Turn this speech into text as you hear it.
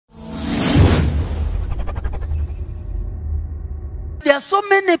There are so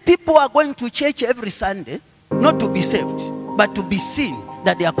many people who are going to church every Sunday, not to be saved, but to be seen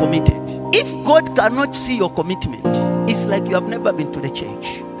that they are committed. If God cannot see your commitment, it's like you have never been to the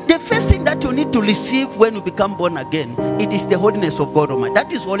church. The first thing that you need to receive when you become born again, it is the holiness of God Almighty.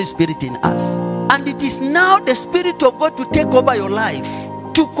 That is Holy Spirit in us. And it is now the Spirit of God to take over your life,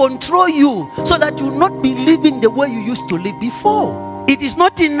 to control you, so that you will not be living the way you used to live before. It is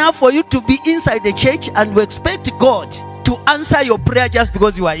not enough for you to be inside the church and to expect God to answer your prayer just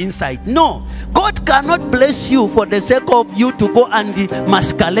because you are inside. No. God cannot bless you for the sake of you to go and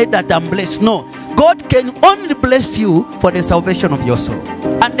masquerade that and bless. No. God can only bless you for the salvation of your soul.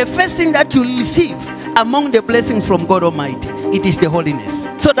 And the first thing that you receive among the blessings from God Almighty, it is the holiness,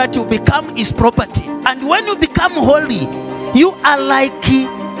 so that you become His property. And when you become holy, you are like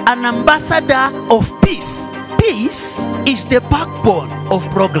an ambassador of peace. Peace is the backbone of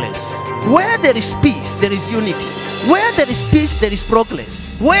progress. Where there is peace, there is unity. Where there is peace, there is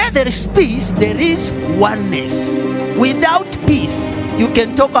progress. Where there is peace, there is oneness. Without peace, you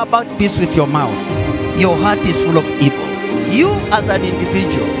can talk about peace with your mouth. Your heart is full of evil. You as an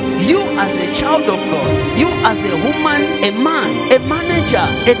individual, you as a child of God, you as a woman, a man, a manager,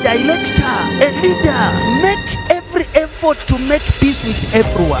 a director, a leader, make every effort to make peace with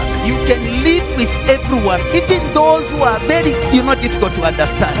everyone. You can live with everyone, even those who are very, difficult to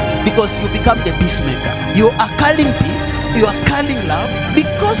understand, because you become the peacemaker. You are calling peace, you are calling love.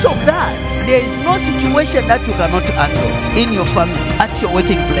 Because of that, there is no situation that you cannot handle in your family, at your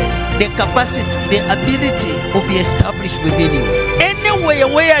working place. The capacity, the ability will be established within you. Anywhere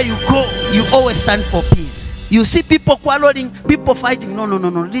where you go, you always stand for peace. You see people quarreling, people fighting. No.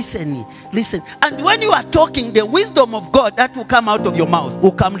 Listen. And when you are talking, the wisdom of God that will come out of your mouth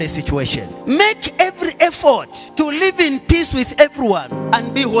will calm the situation. Make every effort to live in peace with everyone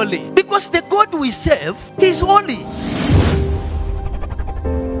and be holy. Because the God we serve is holy.